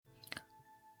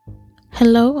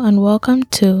Hello and welcome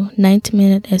to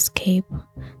 90-Minute Escape,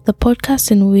 the podcast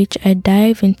in which I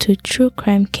dive into true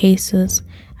crime cases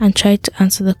and try to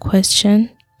answer the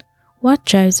question, what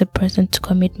drives a person to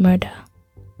commit murder?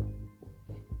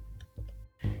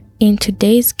 In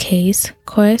today's case,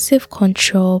 coercive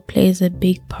control plays a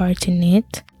big part in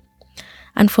it.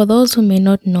 And for those who may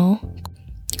not know,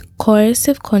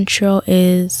 coercive control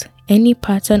is any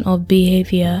pattern of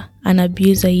behavior an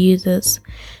abuser uses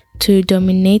to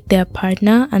dominate their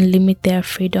partner and limit their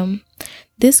freedom.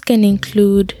 This can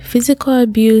include physical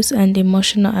abuse and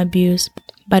emotional abuse,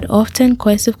 but often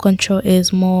coercive control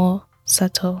is more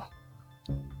subtle.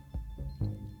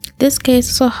 This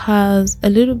case also has a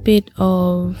little bit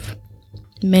of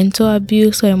mental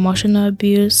abuse or emotional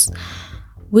abuse,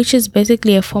 which is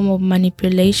basically a form of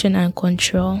manipulation and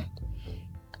control.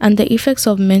 And the effects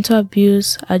of mental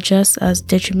abuse are just as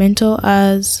detrimental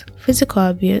as physical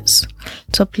abuse.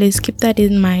 So please keep that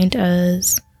in mind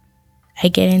as I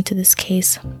get into this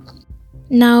case.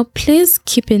 Now, please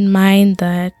keep in mind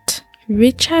that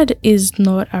Richard is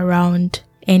not around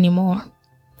anymore.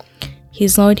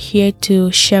 He's not here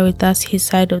to share with us his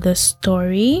side of the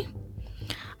story.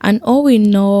 And all we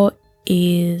know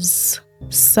is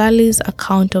Sally's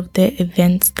account of the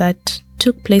events that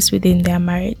took place within their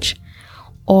marriage,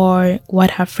 or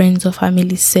what her friends or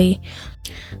family say.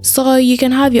 So you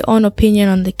can have your own opinion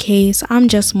on the case. I'm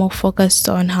just more focused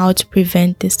on how to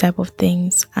prevent this type of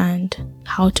things and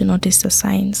how to notice the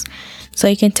signs. So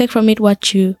you can take from it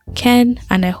what you can,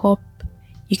 and I hope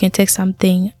you can take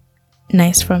something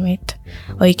nice from it,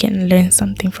 or you can learn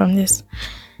something from this.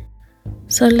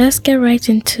 So let's get right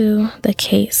into the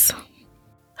case.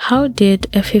 How did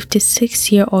a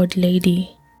 56-year-old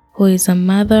lady who is a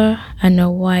mother and a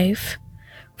wife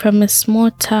from a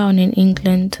small town in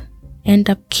England end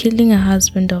up killing a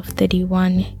husband of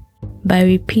 31 by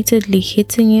repeatedly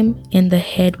hitting him in the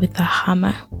head with a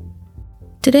hammer?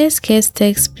 Today's case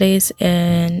takes place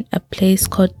in a place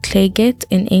called Claygate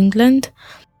in England,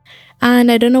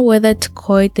 and I don't know whether to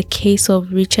call it the case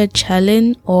of Richard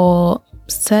Challen or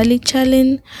Sally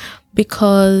Challen,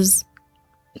 because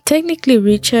technically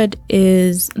Richard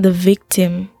is the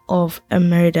victim of a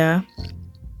murder,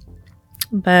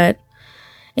 but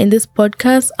in this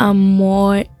podcast, I'm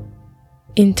more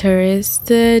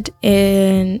interested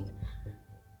in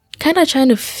kind of trying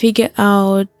to figure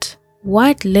out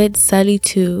what led Sally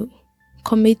to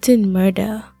committing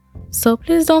murder. So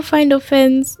please don't find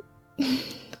offense.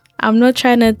 I'm not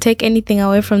trying to take anything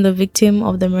away from the victim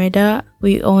of the murder.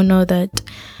 We all know that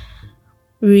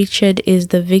Richard is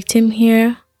the victim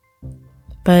here,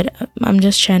 but I'm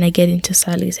just trying to get into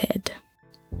Sally's head.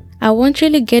 I won't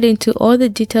really get into all the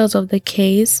details of the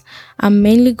case. I'm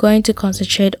mainly going to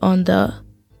concentrate on the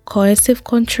coercive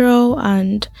control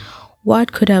and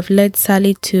what could have led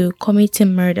Sally to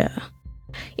committing murder.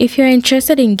 If you're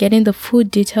interested in getting the full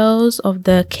details of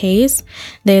the case,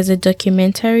 there's a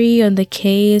documentary on the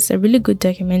case, a really good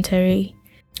documentary.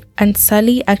 And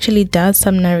Sally actually does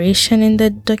some narration in the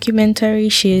documentary.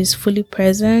 She is fully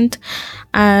present,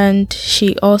 and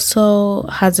she also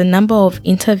has a number of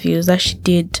interviews that she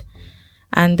did,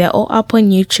 and they're all up on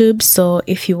YouTube. So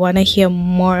if you want to hear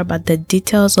more about the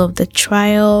details of the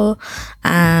trial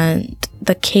and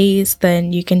the case,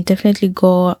 then you can definitely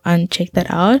go and check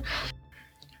that out.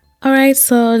 Alright,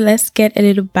 so let's get a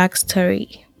little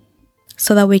backstory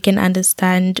so that we can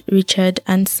understand Richard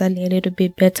and Sally a little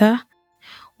bit better.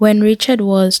 When Richard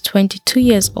was 22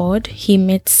 years old, he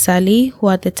met Sally, who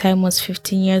at the time was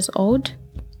 15 years old.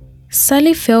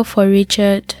 Sally fell for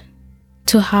Richard.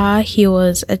 To her, he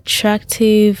was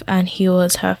attractive and he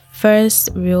was her first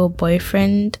real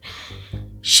boyfriend.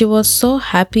 She was so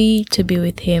happy to be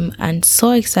with him and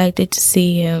so excited to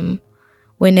see him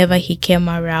whenever he came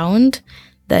around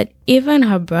that even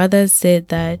her brother said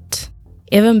that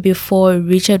even before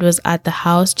Richard was at the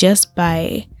house, just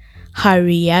by her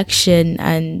reaction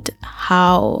and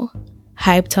how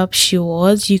hyped up she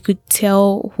was, you could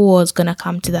tell who was gonna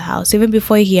come to the house. Even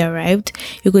before he arrived,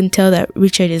 you could tell that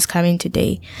Richard is coming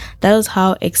today. That was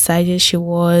how excited she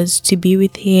was to be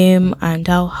with him and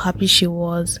how happy she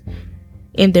was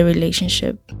in the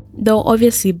relationship. They were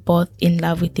obviously both in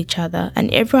love with each other,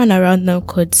 and everyone around them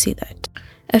could see that.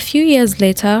 A few years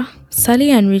later,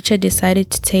 Sally and Richard decided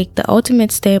to take the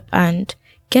ultimate step and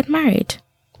get married.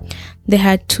 They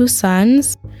had 2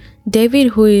 sons. David,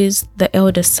 who is the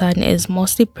eldest son, is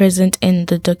mostly present in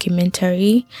the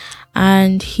documentary,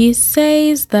 and he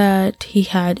says that he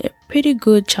had a pretty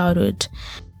good childhood,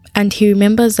 and he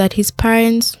remembers that his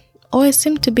parents always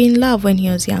seemed to be in love when he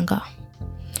was younger.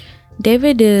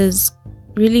 David is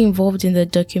really involved in the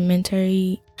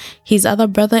documentary, His other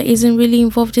brother isn't really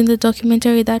involved in the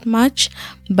documentary that much,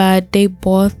 but they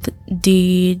both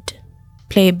did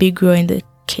play a big role in the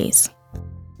case.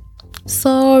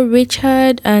 So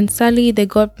Richard and Sally, they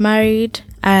got married,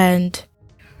 and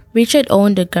Richard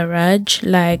owned a garage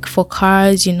like for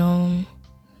cars,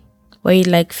 where he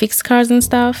like fixed cars and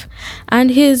stuff,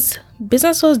 and his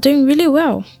business was doing really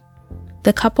well.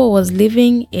 The couple was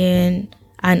living in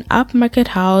an upmarket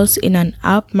house in an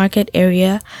upmarket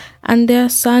area, and their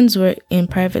sons were in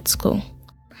private school.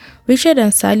 Richard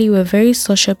and Sally were very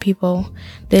social people.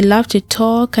 They loved to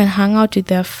talk and hang out with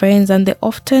their friends, and they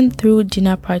often threw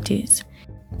dinner parties.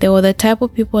 They were the type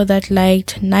of people that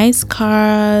liked nice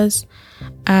cars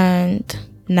and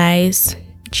nice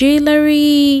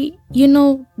jewelry.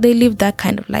 They lived that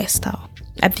kind of lifestyle.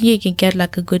 I think you can get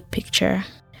like a good picture.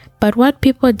 But what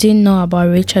people didn't know about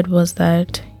Richard was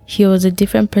that he was a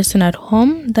different person at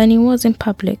home than he was in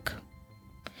public.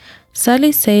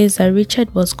 Sally says that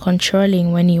Richard was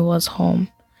controlling when he was home.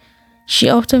 She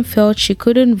often felt she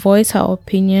couldn't voice her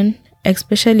opinion,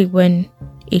 especially when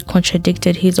it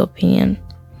contradicted his opinion.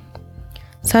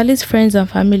 Sally's friends and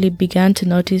family began to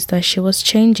notice that she was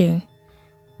changing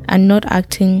and not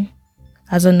acting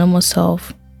as a normal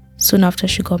self soon after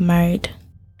she got married.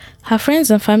 Her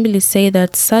friends and family say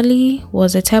that Sally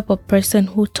was a type of person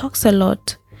who talks a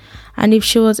lot, and if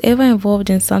she was ever involved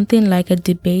in something like a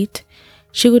debate,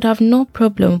 she would have no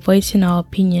problem voicing her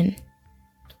opinion.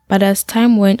 But as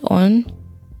time went on,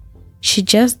 she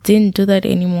just didn't do that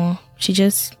anymore. She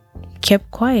just kept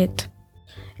quiet.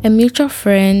 A mutual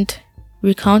friend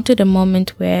recounted a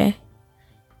moment where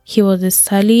he was with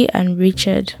Sally and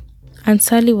Richard, and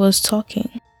Sally was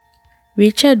talking.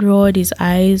 Richard rolled his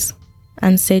eyes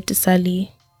and said to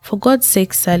Sally, "For God's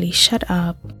sake, Sally, shut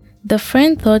up." The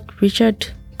friend thought Richard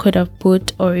could have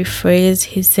put or rephrased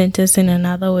his sentence in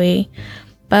another way,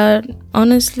 but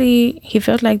honestly, he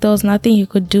felt like there was nothing he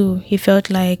could do. He felt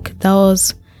like that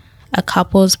was a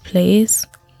couple's place,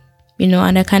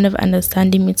 and I kind of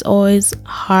understand him. It's always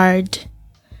hard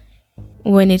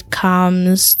when it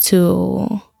comes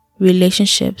to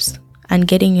relationships and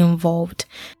getting involved.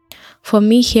 For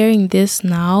me, hearing this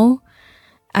now,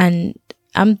 and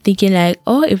I'm thinking like,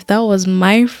 oh, if that was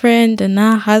my friend and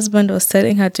her husband was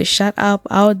telling her to shut up,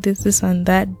 out this and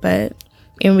that. But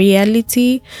in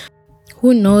reality,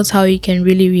 who knows how you can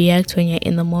really react when you're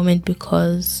in the moment,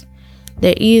 because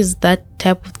there is that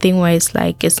type of thing where it's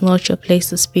like it's not your place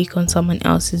to speak on someone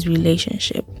else's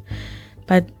relationship.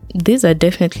 But these are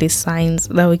definitely signs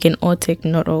that we can all take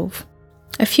note of.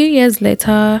 A few years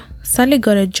later, Sally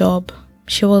got a job.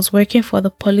 She was working for the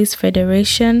Police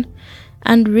Federation,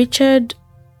 and Richard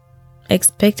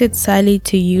expected Sally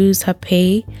to use her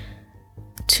pay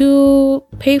to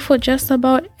pay for just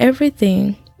about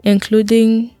everything,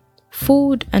 including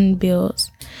food and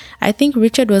bills. I think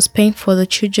Richard was paying for the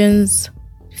children's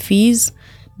fees,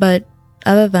 but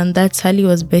other than that, Sally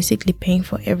was basically paying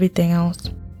for everything else.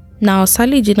 Now,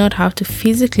 Sally did not have to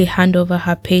physically hand over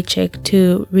her paycheck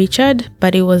to Richard,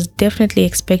 but it was definitely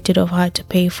expected of her to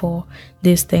pay for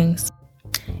these things.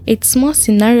 It's small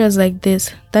scenarios like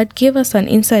this that give us an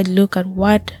inside look at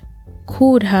what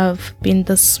could have been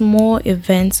the small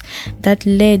events that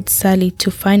led Sally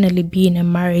to finally be in a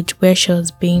marriage where she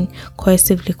was being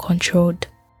coercively controlled.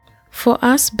 For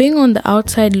us, being on the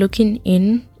outside looking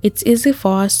in, it's easy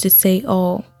for us to say,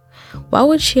 oh, why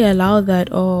would she allow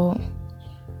that? Or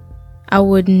I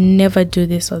would never do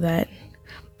this or that.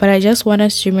 But I just want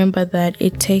us to remember that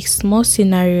it takes small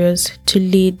scenarios to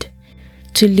lead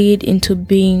into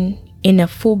being in a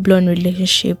full-blown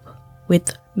relationship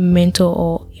with mental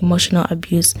or emotional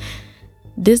abuse.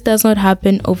 This does not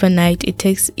happen overnight. It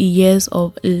takes years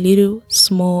of little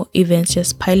small events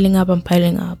just piling up and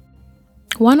piling up.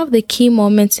 One of the key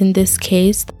moments in this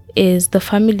case is the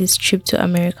family's trip to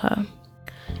America.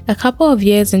 A couple of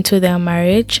years into their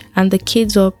marriage, and the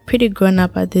kids were pretty grown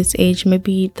up at this age,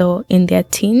 maybe though in their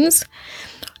teens,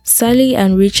 Sally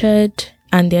and Richard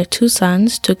and their two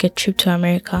sons took a trip to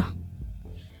America.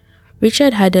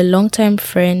 Richard had a longtime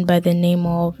friend by the name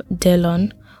of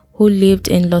Delon who lived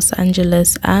in Los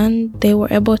Angeles, and they were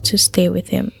able to stay with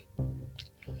him.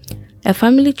 A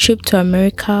family trip to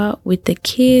America with the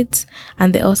kids,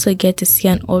 and they also get to see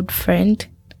an old friend.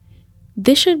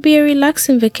 This should be a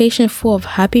relaxing vacation full of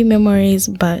happy memories,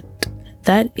 but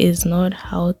that is not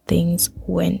how things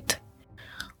went.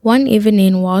 One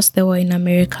evening whilst they were in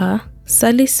America,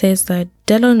 Sally says that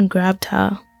Delon grabbed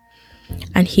her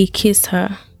and he kissed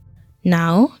her.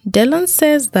 Now, Delon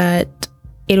says that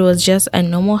it was just a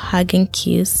normal hug and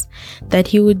kiss that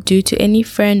he would do to any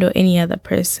friend or any other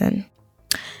person.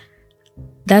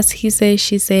 That's he said,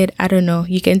 she said. I don't know.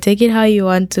 You can take it how you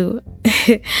want to.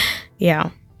 Yeah.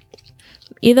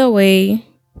 Either way,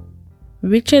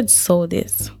 Richard saw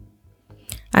this.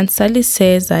 And Sally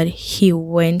says that he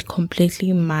went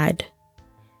completely mad.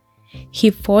 He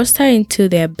forced her into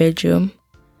their bedroom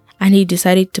and he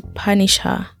decided to punish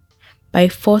her by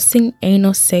forcing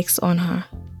anal sex on her.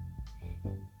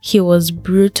 He was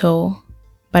brutal,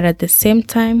 but at the same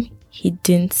time, he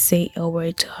didn't say a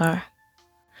word to her.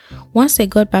 Once they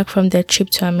got back from their trip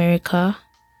to America,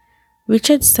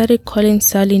 Richard started calling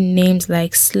Sally names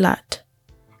like slut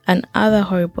and other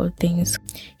horrible things.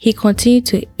 He continued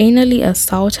to anally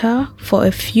assault her for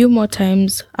a few more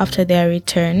times after their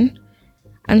return,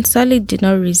 and Sally did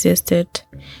not resist it.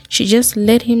 She just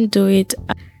let him do it,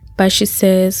 but she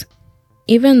says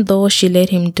even though she let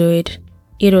him do it,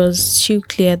 it was too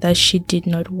clear that she did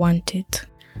not want it.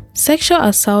 Sexual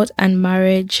assault and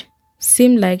marriage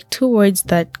seem like two words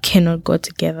that cannot go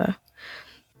together.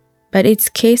 But it's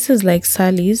cases like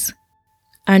Sally's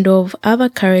and of other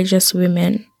courageous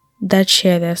women that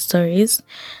share their stories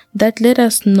that let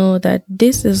us know that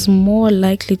this is more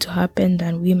likely to happen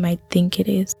than we might think it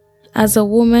is. As a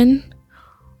woman,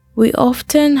 we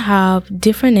often have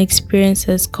different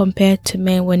experiences compared to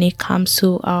men when it comes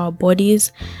to our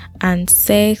bodies and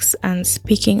sex and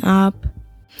speaking up.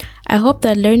 I hope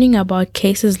that learning about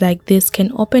cases like this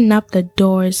can open up the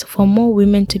doors for more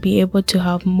women to be able to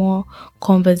have more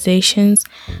conversations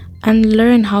and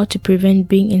learn how to prevent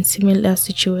being in similar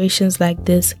situations like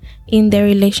this in their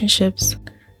relationships.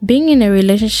 Being in a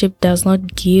relationship does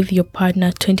not give your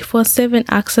partner 24/7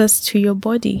 access to your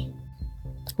body.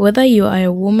 Whether you are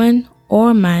a woman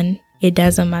or a man, it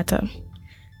doesn't matter.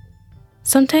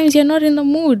 Sometimes you're not in the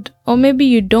mood, or maybe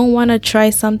you don't want to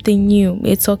try something new.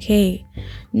 It's okay.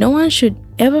 No one should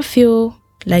ever feel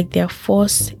like they're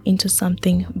forced into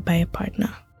something by a partner.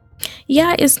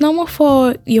 Yeah, it's normal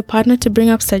for your partner to bring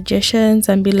up suggestions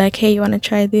and be like, hey, you want to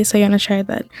try this or you want to try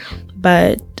that.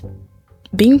 But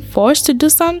being forced to do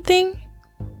something?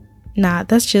 Nah,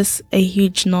 that's just a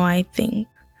huge no, I think.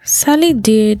 Sally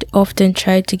did often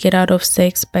try to get out of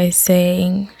sex by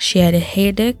saying she had a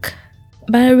headache,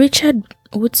 but Richard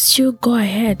would still go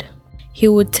ahead. He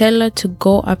would tell her to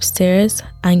go upstairs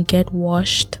and get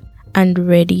washed and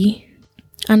ready,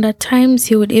 and at times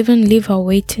he would even leave her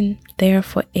waiting there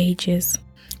for ages.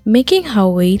 Making her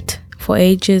wait for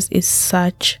ages is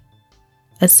such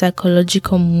a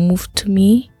psychological move to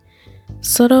me,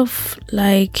 sort of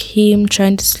like him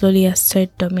trying to slowly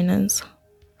assert dominance.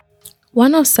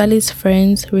 One of Sally's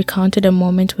friends recounted a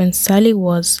moment when Sally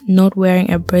was not wearing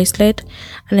a bracelet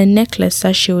and a necklace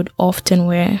that she would often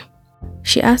wear.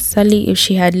 She asked Sally if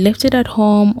she had left it at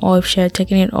home or if she had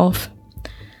taken it off.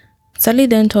 Sally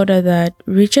then told her that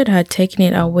Richard had taken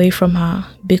it away from her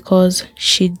because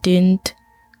she didn't,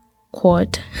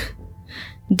 quote,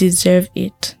 deserve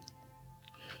it.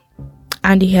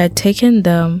 And he had taken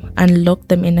them and locked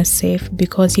them in a safe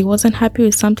because he wasn't happy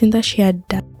with something that she had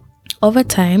done. Over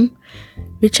time,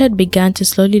 Richard began to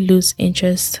slowly lose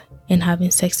interest in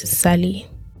having sex with Sally.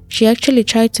 She actually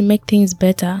tried to make things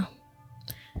better.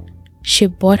 She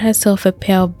bought herself a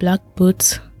pair of black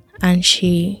boots and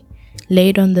she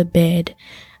laid on the bed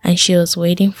and she was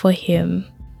waiting for him.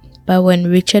 But when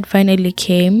Richard finally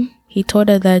came, he told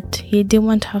her that he didn't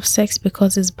want to have sex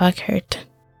because his back hurt.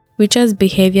 Richard's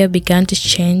behavior began to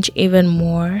change even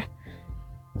more.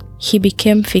 He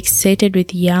became fixated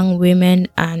with young women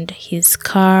and his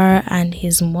car and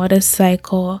his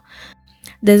motorcycle.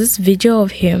 There's this video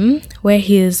of him where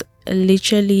he is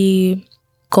literally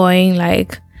going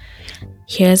like,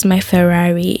 here's my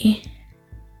Ferrari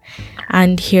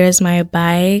and here's my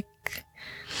bike.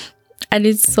 And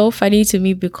it's so funny to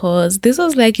me because this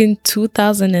was like in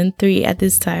 2003 at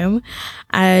this time,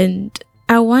 and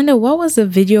I wonder what was the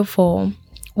video for.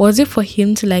 Was it for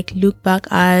him to like look back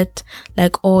at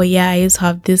like, oh yeah, I used to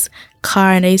have this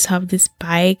car and I used to have this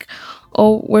bike?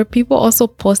 Or were people also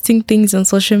posting things on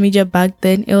social media back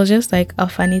then? It was just like a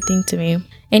funny thing to me.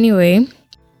 Anyway,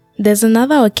 there's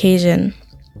another occasion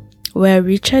where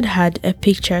Richard had a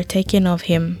picture taken of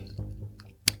him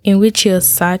in which he was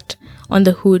sat on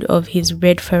the hood of his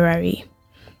red Ferrari.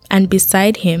 And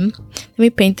beside him, let me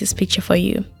paint this picture for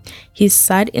you. He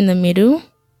sat in the middle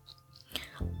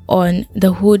on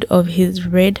the hood of his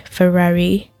red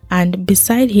Ferrari, and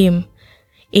beside him,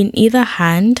 in either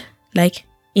hand, like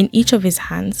in each of his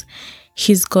hands,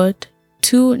 he's got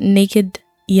two naked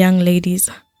young ladies.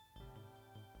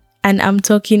 And I'm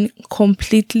talking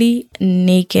completely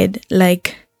naked,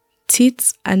 like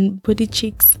tits and booty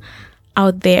cheeks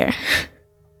out there.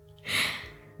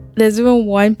 There's even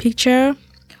one picture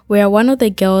where one of the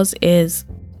girls is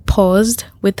posed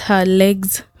with her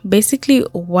legs basically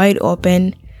wide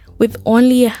open, with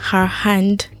only her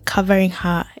hand covering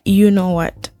her you know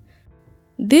what.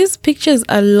 These pictures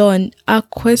alone are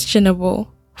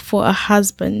questionable for a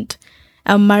husband,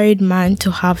 a married man,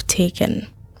 to have taken.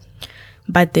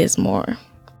 But there's more.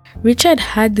 Richard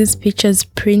had these pictures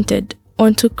printed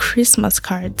onto Christmas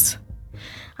cards,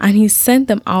 and he sent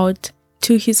them out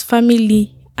to his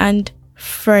family and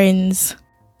friends.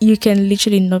 You can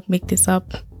literally not make this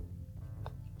up.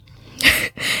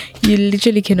 You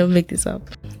literally cannot make this up.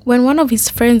 When one of his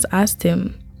friends asked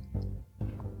him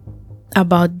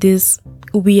about this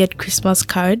weird Christmas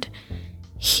card,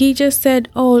 he just said,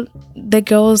 oh, the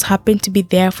girls happened to be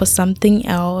there for something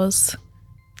else,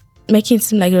 making it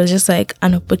seem like it was just like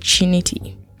an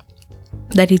opportunity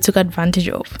that he took advantage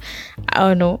of. I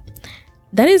don't know.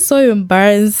 That is so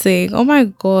embarrassing. Oh my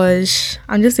gosh.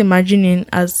 I'm just imagining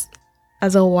as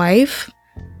a wife.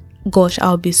 Gosh,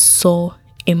 I'll be so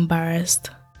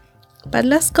embarrassed. But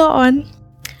let's go on.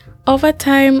 Over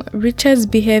time, Richard's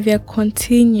behavior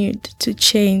continued to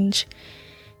change.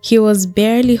 He was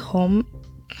barely home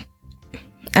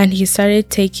and he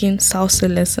started taking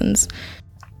salsa lessons.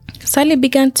 Sally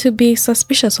began to be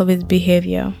suspicious of his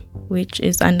behavior, which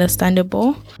is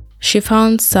understandable. She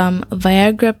found some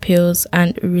Viagra pills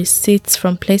and receipts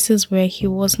from places where he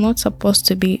was not supposed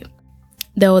to be.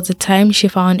 There was a time she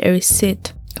found a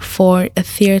receipt for a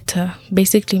theater,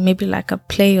 basically maybe like a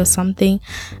play or something.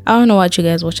 I don't know what you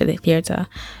guys watch at the theater.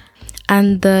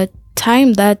 And the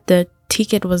time that the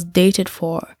ticket was dated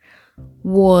for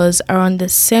was around the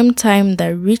same time that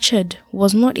Richard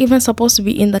was not even supposed to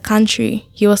be in the country.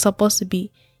 He was supposed to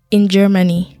be in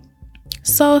Germany.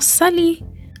 So Sally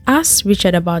asked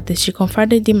Richard about this. She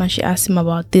confronted him and she asked him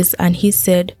about this, and he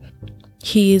said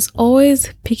he is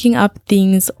always picking up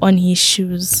things on his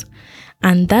shoes,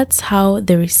 and that's how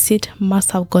the receipt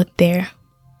must have got there.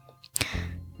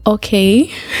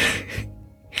 Okay.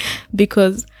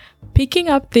 Because picking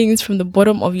up things from the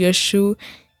bottom of your shoe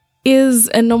is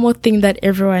a normal thing that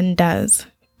everyone does.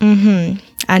 And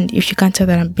if you can't tell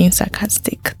that I'm being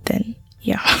sarcastic, then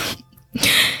yeah.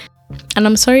 And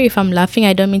I'm sorry if I'm laughing.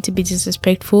 I don't mean to be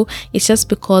disrespectful. It's just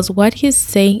because what he's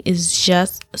saying is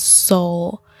just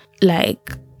so,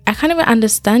 like, I can't even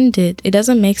understand it. It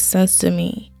doesn't make sense to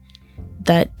me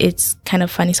that it's kind of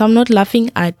funny. So I'm not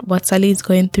laughing at what Sally is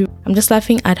going through. I'm just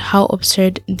laughing at how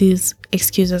absurd these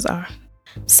excuses are.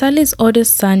 Sally's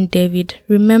oldest son, David,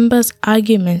 remembers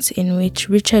arguments in which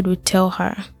Richard would tell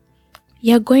her,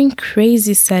 "You're going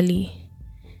crazy, Sally.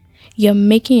 You're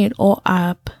making it all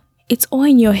up. It's all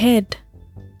in your head."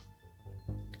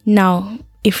 Now,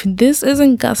 if this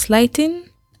isn't gaslighting,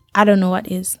 I don't know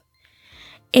what is.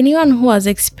 Anyone who has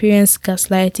experienced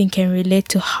gaslighting can relate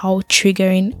to how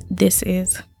triggering this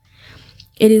is.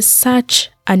 It is such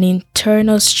an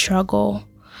internal struggle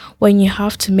when you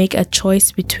have to make a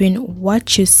choice between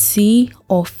what you see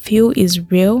or feel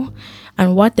is real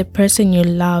and what the person you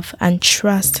love and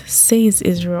trust says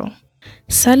is real.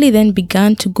 Sally then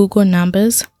began to Google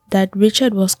numbers that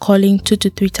Richard was calling 2 to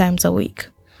 3 times a week.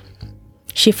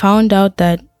 She found out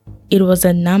that it was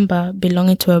a number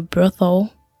belonging to a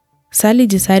brothel. Sally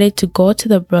decided to go to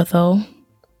the brothel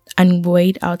and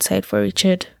wait outside for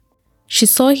Richard. She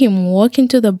saw him walk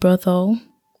into the brothel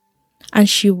and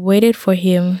she waited for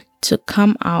him to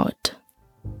come out.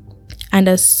 And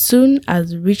as soon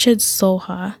as Richard saw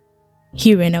her,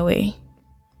 he ran away.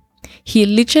 He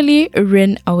literally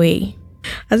ran away.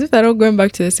 As if they're not going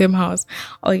back to the same house.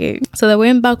 Okay, so they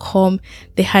went back home.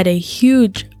 They had a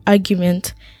huge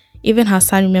argument. Even her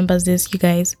son remembers this, you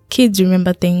guys. Kids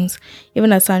remember things.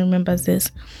 Even her son remembers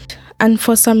this. And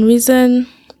for some reason,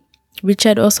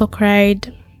 Richard also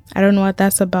cried. I don't know what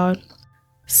that's about.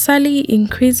 Sally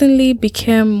increasingly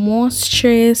became more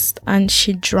stressed and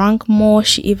she drank more.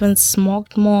 She even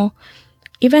smoked more.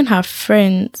 Even her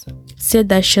friends said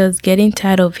that she was getting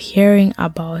tired of hearing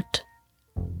about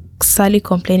Sally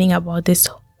complaining about this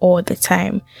all the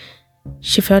time.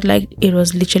 She felt like it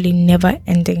was literally never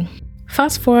ending.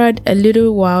 Fast forward a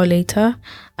little while later,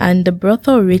 and the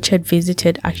brothel Richard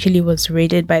visited actually was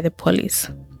raided by the police.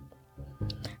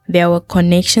 There were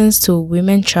connections to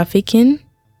women trafficking.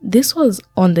 This was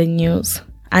on the news,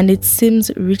 and it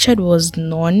seems Richard was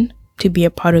known to be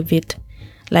a part of it.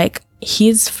 Like,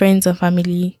 his friends and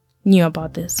family knew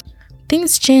about this.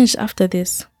 Things changed after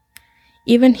this.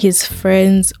 Even his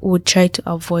friends would try to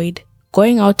avoid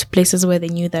going out to places where they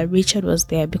knew that Richard was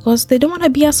there because they don't want to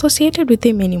be associated with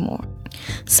him anymore.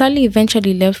 Sally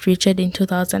eventually left Richard in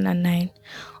 2009.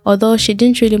 Although she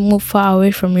didn't really move far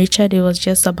away from Richard, it was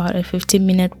just about a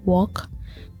 15-minute walk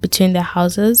between their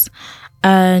houses.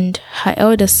 and her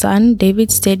elder son,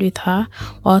 David, stayed with her,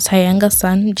 whilst her younger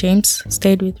son, James,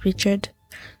 stayed with Richard.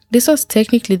 This was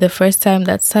technically the first time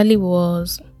that Sally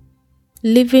was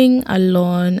living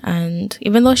alone, and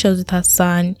even though she was with her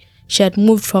son, she had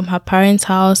moved from her parents'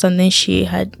 house and then she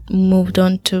had moved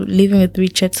on to living with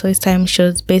Richard. So this time she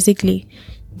was basically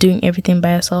doing everything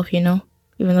by herself, even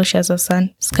though she has a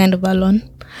son. It's kind of alone.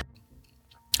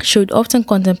 She would often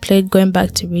contemplate going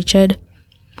back to Richard.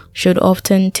 She would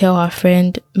often tell her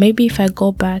friend, maybe if I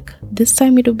go back, this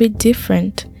time it'll be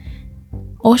different.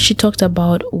 All she talked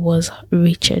about was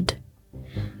Richard.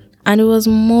 And it was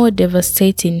more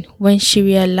devastating when she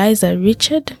realized that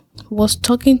Richard was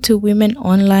talking to women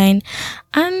online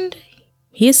and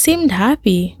he seemed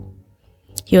happy.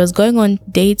 He was going on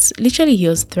dates. Literally, he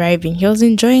was thriving. He was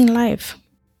enjoying life.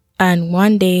 And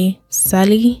one day,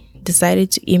 Sally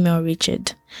decided to email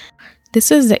Richard. This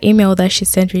is the email that she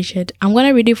sent Richard. I'm going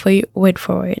to read it for you word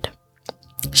for word.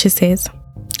 She says,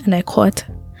 and I quote,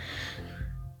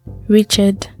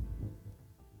 "Richard,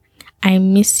 I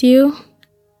miss you,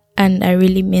 and I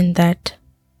really mean that.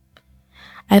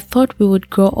 I thought we would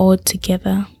grow old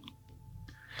together.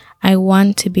 I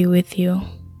want to be with you.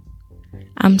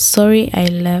 I'm sorry I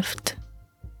left.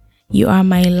 You are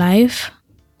my life,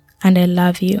 and I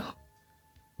love you.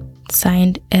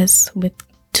 Signed S with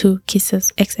 2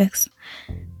 kisses XX."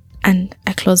 And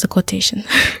I close the quotation.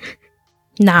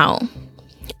 Now,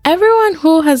 everyone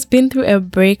who has been through a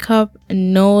breakup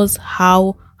knows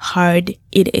how hard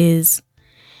it is.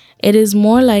 It is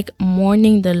more like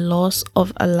mourning the loss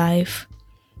of a life.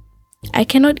 I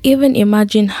cannot even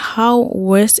imagine how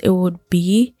worse it would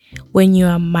be when you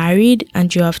are married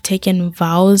and you have taken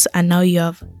vows and now you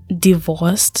have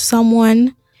divorced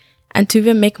someone. And to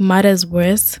even make matters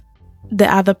worse,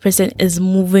 the other person is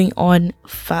moving on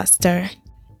faster.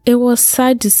 It was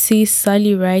sad to see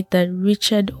Sally write that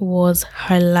Richard was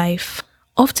her life.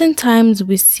 Oftentimes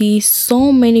we see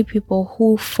so many people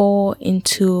who fall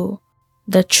into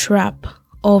the trap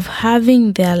of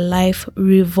having their life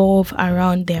revolve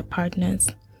around their partners.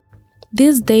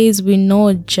 These days we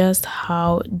know just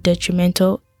how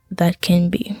detrimental that can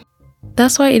be.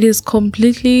 That's why it is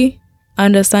completely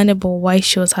understandable why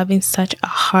she was having such a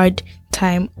hard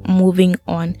time moving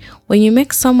on. When you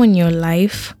make someone your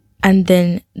life and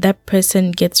then that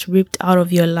person gets ripped out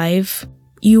of your life,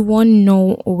 you won't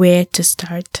know where to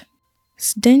start.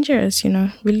 It's dangerous,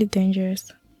 really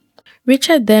dangerous.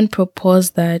 Richard then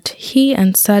proposed that he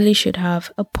and Sally should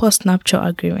have a post-nuptial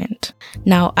agreement.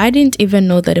 Now, I didn't even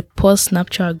know that a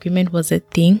post-nuptial agreement was a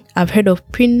thing. I've heard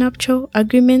of pre-nuptial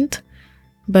agreement,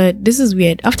 but this is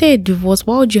weird. After a divorce,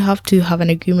 why would you have to have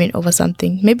an agreement over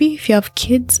something? Maybe if you have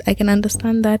kids, I can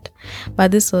understand that.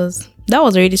 But that was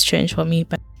already strange for me.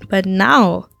 But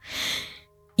now,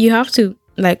 you have to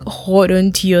hold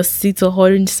on to your seat or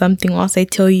hold on to something whilst I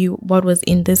tell you what was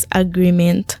in this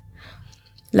agreement.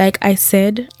 Like I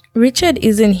said, Richard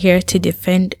isn't here to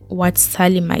defend what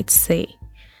Sally might say.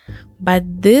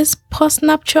 But this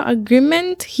post-nuptial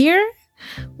agreement here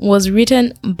was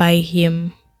written by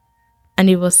him and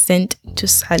it was sent to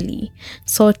Sally.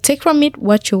 So take from it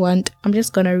what you want. I'm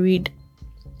just gonna read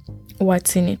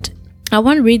what's in it. I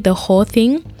won't read the whole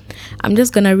thing. I'm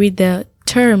just gonna read the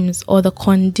terms or the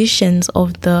conditions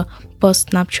of the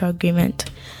post-nuptial agreement.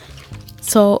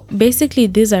 So basically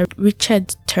these are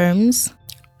Richard's terms.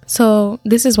 So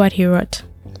this is what he wrote,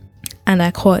 and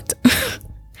I quote,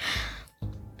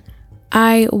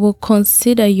 "I will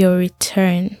consider your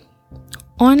return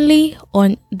only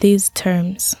on these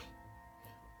terms.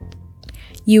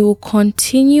 You will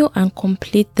continue and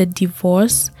complete the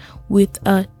divorce with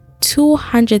a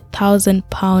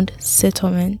 £200,000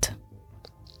 settlement.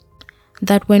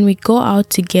 That when we go out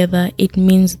together, it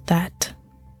means that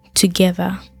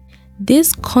together.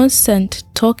 This constant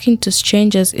talking to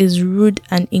strangers is rude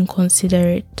and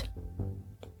inconsiderate.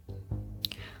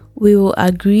 We will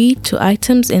agree to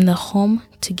items in the home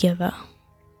together.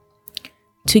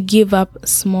 To give up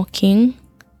smoking.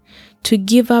 To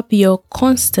give up your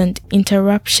constant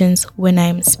interruptions when I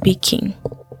am speaking."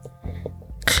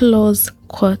 Close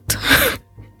quote.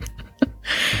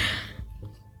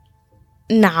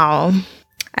 Now,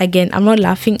 again, I'm not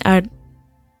laughing at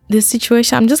this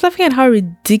situation. I'm just laughing at how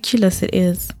ridiculous it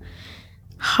is.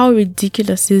 How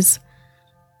ridiculous these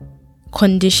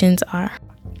conditions are.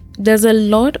 There's a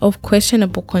lot of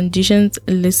questionable conditions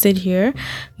listed here,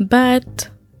 but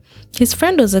his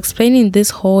friend was explaining this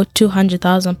whole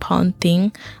 £200,000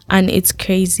 thing, and it's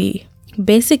crazy.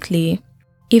 Basically,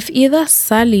 if either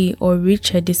Sally or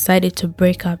Richard decided to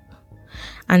break up,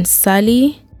 and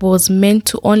Sally was meant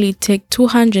to only take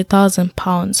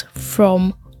 £200,000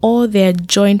 from all their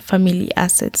joint family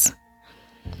assets,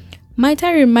 Might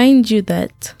I remind you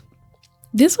that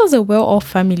this was a well-off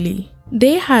family.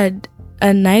 They had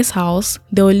a nice house,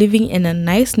 they were living in a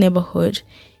nice neighborhood.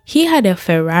 He had a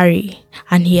Ferrari,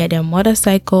 and he had a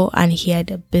motorcycle, and he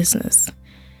had a business.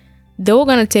 They were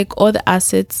going to take all the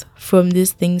assets from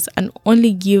these things and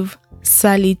only give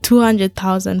Sally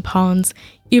 £200,000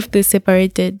 if they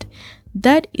separated.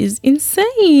 That is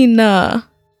insane.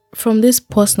 From this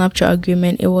post-nuptial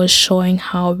agreement, it was showing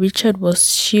how Richard was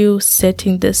still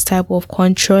setting this type of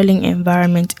controlling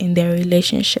environment in their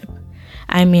relationship.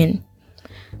 I mean,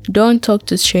 don't talk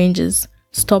to strangers,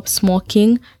 stop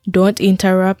smoking, don't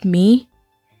interrupt me.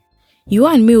 You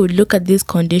and me would look at these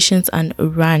conditions and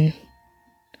run.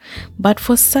 But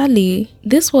for Sally,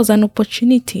 this was an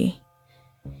opportunity.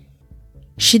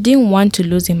 She didn't want to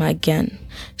lose him again.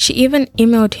 She even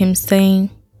emailed him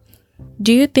saying,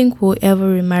 "Do you think we'll ever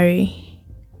remarry?"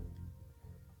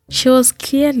 She was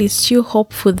clearly still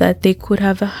hopeful that they could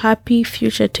have a happy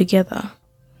future together.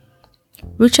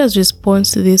 Richard's response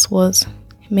to this was,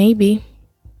 "Maybe.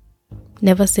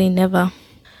 Never say never."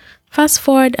 Fast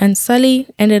forward, and Sally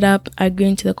ended up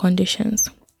agreeing to the conditions.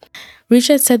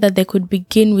 Richard said that they could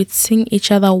begin with seeing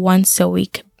each other once a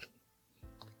week.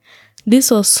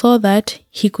 This was so that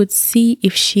he could see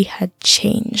if she had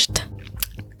changed.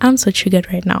 I'm so triggered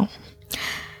right now.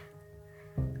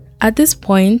 At this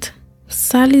point,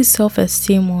 Sally's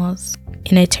self-esteem was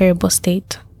in a terrible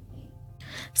state.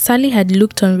 Sally had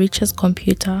looked on Richard's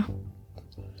computer.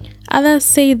 Others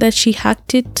say that she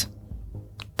hacked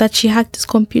his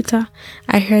computer.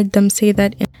 I heard them say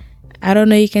that. I don't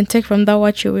know, you can take from that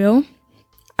what you will.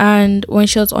 And when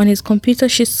she was on his computer,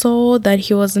 she saw that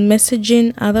he was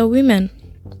messaging other women.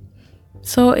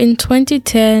 So in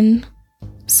 2010,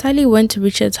 Sally went to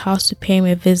Richard's house to pay him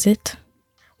a visit.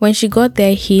 When she got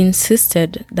there, he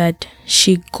insisted that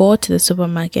she go to the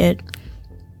supermarket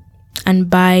and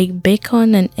buy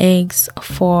bacon and eggs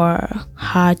for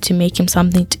her to make him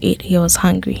something to eat. He was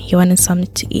hungry. He wanted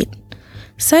something to eat.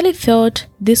 Sally felt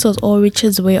this was all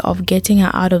Richard's way of getting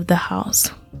her out of the house.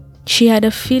 She had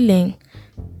a feeling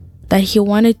that he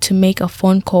wanted to make a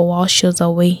phone call while she was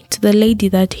away to the lady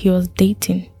that he was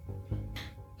dating.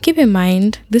 Keep in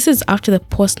mind, this is after the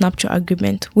post-nuptial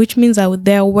agreement, which means that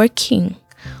they are working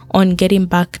on getting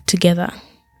back together.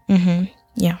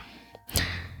 Yeah.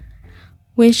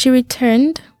 When she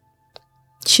returned,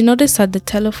 she noticed that the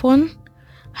telephone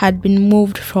had been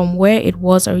moved from where it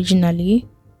was originally,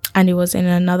 and it was in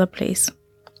another place.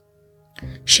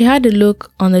 She had a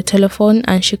look on the telephone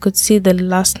and she could see the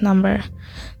last number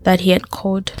that he had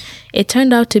called. It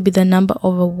turned out to be the number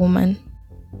of a woman.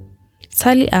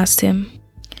 Sally asked him,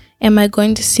 "Am I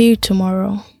going to see you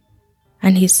tomorrow?"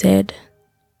 And he said,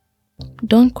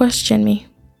 "Don't question me.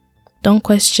 Don't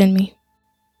question me."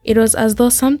 It was as though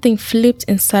something flipped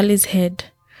in Sally's head.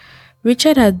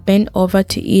 Richard had bent over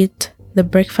to eat the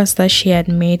breakfast that she had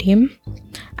made him,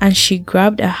 and she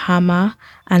grabbed a hammer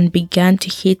and began to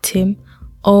hit him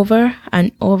over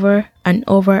and over and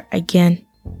over again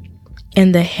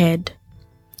in the head.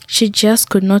 She just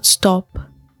could not stop.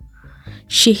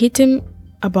 She hit him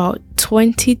about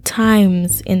 20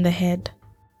 times in the head.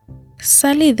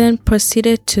 Sally then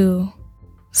proceeded to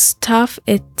stuff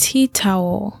a tea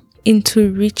towel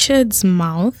into Richard's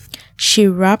mouth. She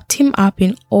wrapped him up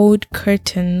in old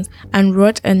curtains and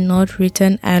wrote a note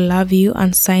written "I love you"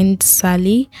 and signed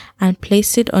Sally and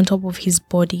placed it on top of his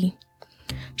body.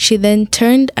 She then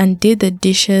turned and did the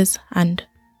dishes and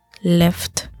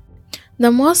left.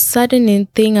 The most saddening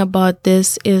thing about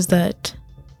this is that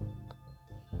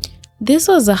this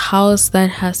was a house that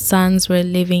her sons were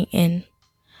living in.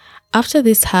 After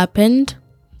this happened,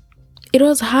 it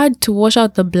was hard to wash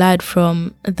out the blood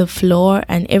from the floor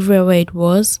and everywhere it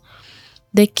was.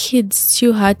 The kids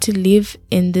still had to live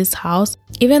in this house.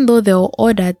 Even though they were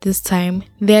older at this time,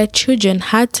 their children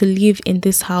had to live in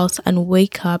this house and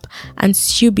wake up and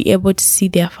still be able to see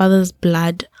their father's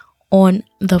blood on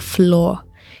the floor.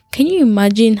 Can you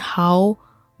imagine how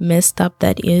messed up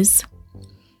that is?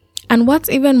 And what's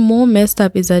even more messed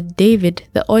up is that David,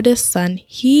 the oldest son,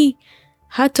 he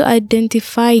had to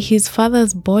identify his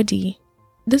father's body.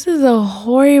 This is a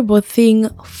horrible thing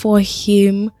for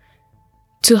him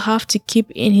to have to keep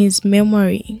in his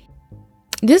memory.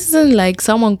 This isn't like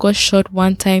someone got shot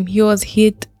one time. He was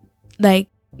hit like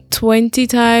 20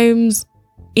 times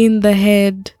in the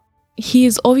head. He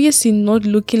is obviously not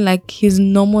looking like his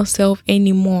normal self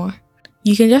anymore.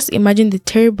 You can just imagine the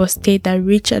terrible state that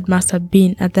Richard must have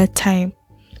been at that time.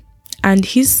 And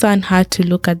his son had to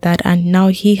look at that, and now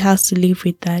he has to live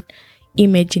with that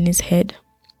image in his head.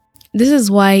 This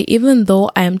is why, even though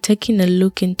I am taking a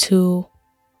look into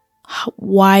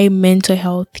why mental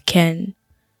health can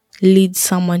leads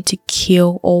someone to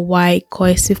kill, or why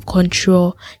coercive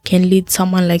control can lead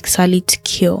someone like Sally to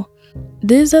kill.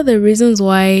 These are the reasons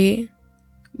why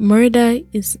murder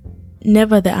is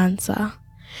never the answer.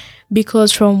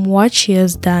 Because from what she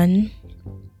has done,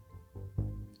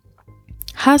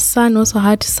 her son also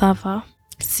had to suffer.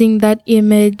 Seeing that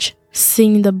image,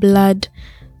 seeing the blood,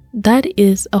 that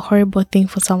is a horrible thing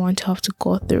for someone to have to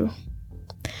go through.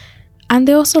 And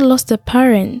they also lost a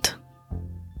parent.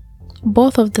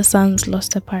 Both of the sons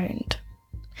lost a parent.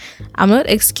 I'm not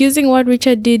excusing what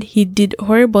Richard did. He did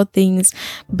horrible things,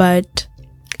 but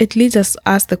it leads us to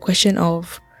ask the question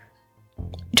of,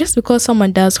 just because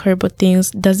someone does horrible things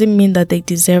doesn't mean that they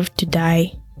deserve to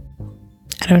die.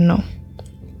 I don't know.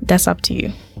 That's up to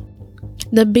you.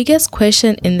 The biggest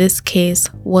question in this case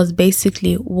was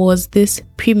basically, was this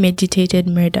premeditated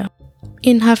murder?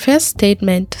 In her first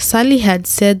statement, Sally had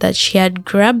said that she had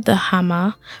grabbed the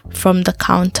hammer from the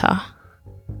counter.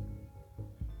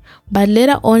 But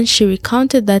later on, she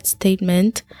recounted that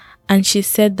statement and she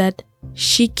said that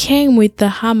she came with the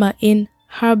hammer in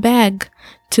her bag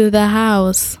to the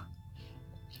house.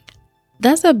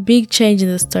 That's a big change in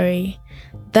the story.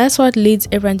 That's what leads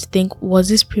everyone to think, was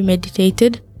this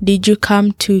premeditated? Did you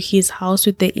come to his house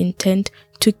with the intent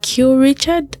to kill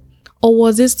Richard? Or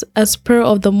was this a spur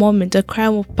of the moment, a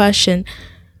crime of passion?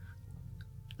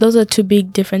 Those are two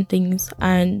big different things.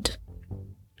 And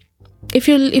if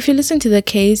you listen to the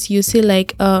case, you see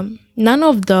like none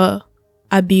of the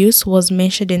abuse was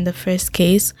mentioned in the first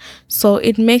case, so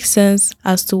it makes sense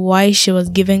as to why she was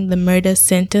given the murder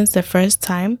sentence the first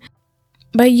time.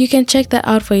 But you can check that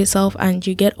out for yourself and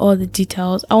you get all the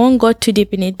details. I won't go too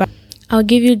deep in it, but I'll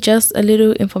give you just a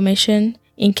little information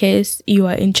in case you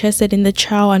are interested in the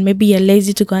trial and maybe you're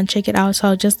lazy to go and check it out. So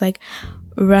I'll just like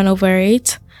run over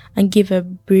it and give a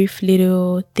brief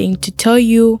little thing to tell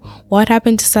you what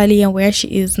happened to Sally and where she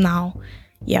is now.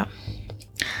 Yeah.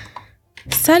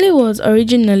 Sally was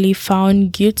originally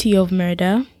found guilty of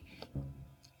murder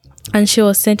and she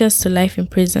was sentenced to life in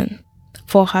prison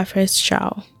for her first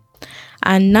trial.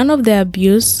 And none of the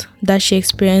abuse that she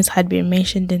experienced had been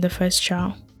mentioned in the first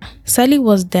trial. Sally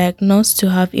was diagnosed to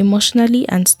have emotionally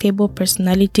unstable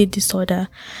personality disorder,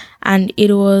 and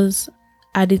it was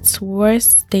at its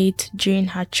worst state during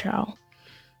her trial.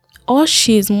 All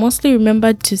she is mostly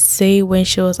remembered to say when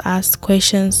she was asked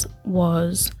questions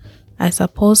was, "I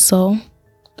suppose so.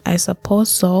 I suppose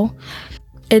so."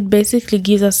 It basically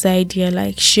gives us the idea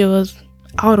like she was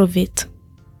out of it.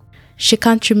 She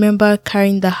can't remember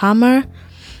carrying the hammer.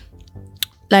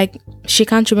 Like, she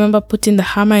can't remember putting the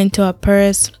hammer into her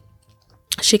purse.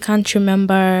 She can't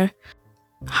remember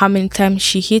how many times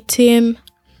she hit him.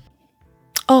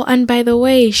 Oh, and by the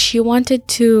way, she wanted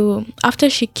to, after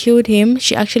she killed him,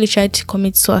 she actually tried to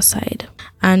commit suicide.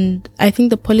 And I think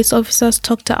the police officers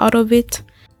talked her out of it.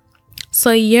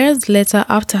 So years later,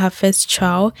 after her first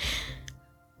trial,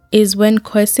 is when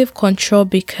coercive control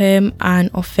became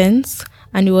an offense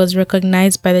and it was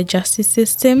recognized by the justice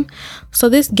system. So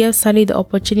this gave Sally the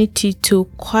opportunity to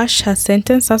quash her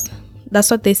sentence. That's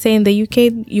what they say in the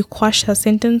UK, you quash her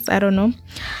sentence, I don't know.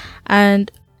 And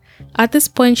at this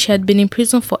point, she had been in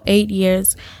prison for 8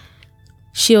 years.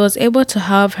 She was able to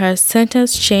have her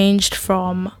sentence changed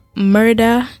from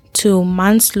murder to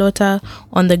manslaughter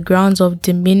on the grounds of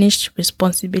diminished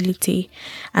responsibility,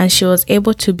 and she was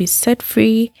able to be set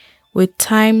free with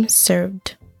time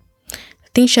served.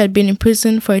 I think she had been in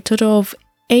prison for a total of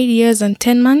 8 years and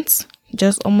 10 months,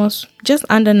 just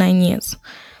under 9 years.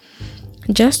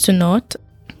 Just to note,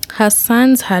 her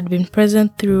sons had been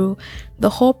present through the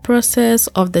whole process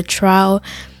of the trial.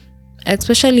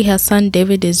 Especially her son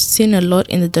David is seen a lot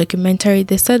in the documentary.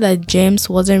 They said that James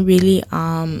wasn't really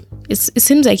it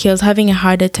seems like he was having a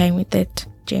harder time with it,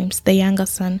 James, the younger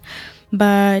son.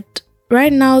 But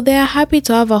right now they are happy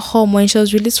to have a home. When she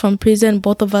was released from prison,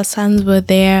 both of her sons were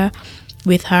there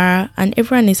with her and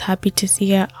everyone is happy to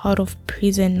see her out of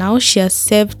prison. Now she has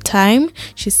served time.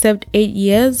 She served 8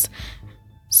 years.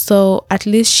 So at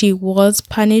least she was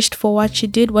punished for what she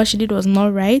did. What she did was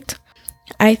not right.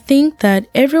 I think that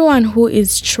everyone who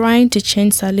is trying to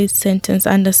change Sally's sentence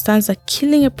understands that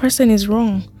killing a person is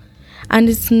wrong and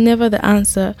it's never the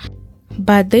answer.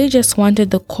 But they just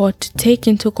wanted the court to take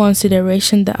into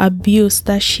consideration the abuse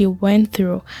that she went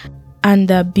through and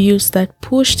the abuse that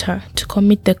pushed her to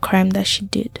commit the crime that she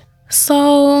did.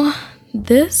 So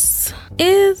this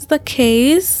is the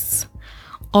case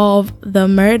of the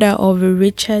murder of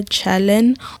Richard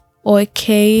Challen, or a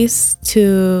case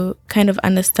to kind of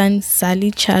understand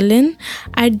Sally Challen.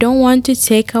 I don't want to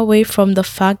take away from the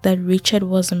fact that Richard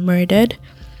was murdered.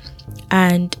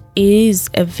 and is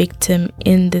a victim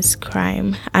in this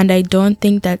crime. And I don't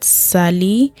think that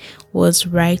Sally was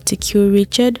right to kill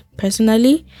Richard.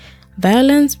 Personally,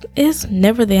 violence is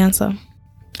never the answer.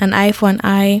 An eye for an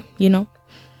eye,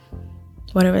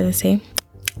 whatever they say.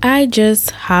 I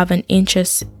just have an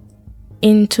interest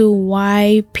into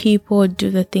why people do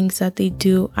the things that they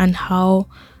do and how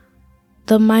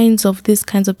the minds of these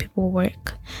kinds of people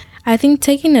work. I think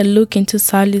taking a look into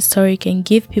Sally's story can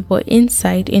give people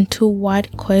insight into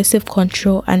what coercive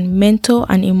control and mental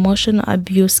and emotional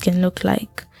abuse can look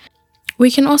like.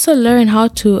 We can also learn how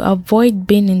to avoid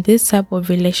being in this type of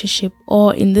relationship,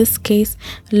 or in this case,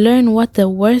 learn what the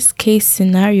worst case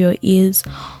scenario is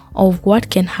of what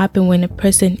can happen when a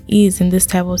person is in this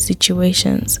type of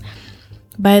situations.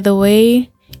 By the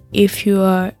way, if you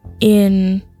are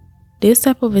in this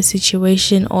type of a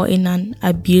situation or in an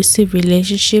abusive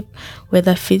relationship,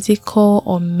 whether physical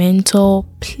or mental,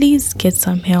 please get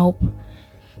some help.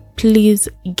 Please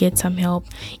get some help.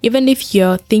 Even if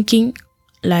you're thinking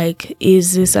like,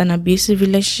 is this an abusive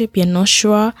relationship? You're not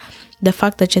sure. The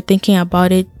fact that you're thinking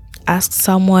about it, ask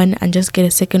someone and just get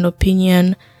a second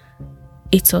opinion.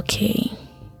 It's okay.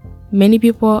 Many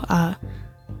people are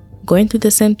going through the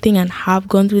same thing and have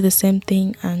gone through the same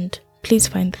thing, and please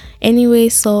find. Anyway,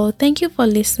 so thank you for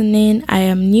listening. I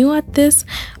am new at this,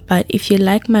 but if you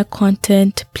like my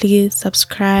content, please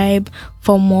subscribe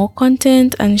for more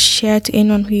content and share to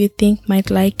anyone who you think might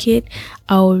like it.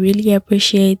 I will really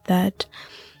appreciate that.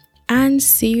 And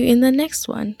see you in the next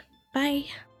one. Bye.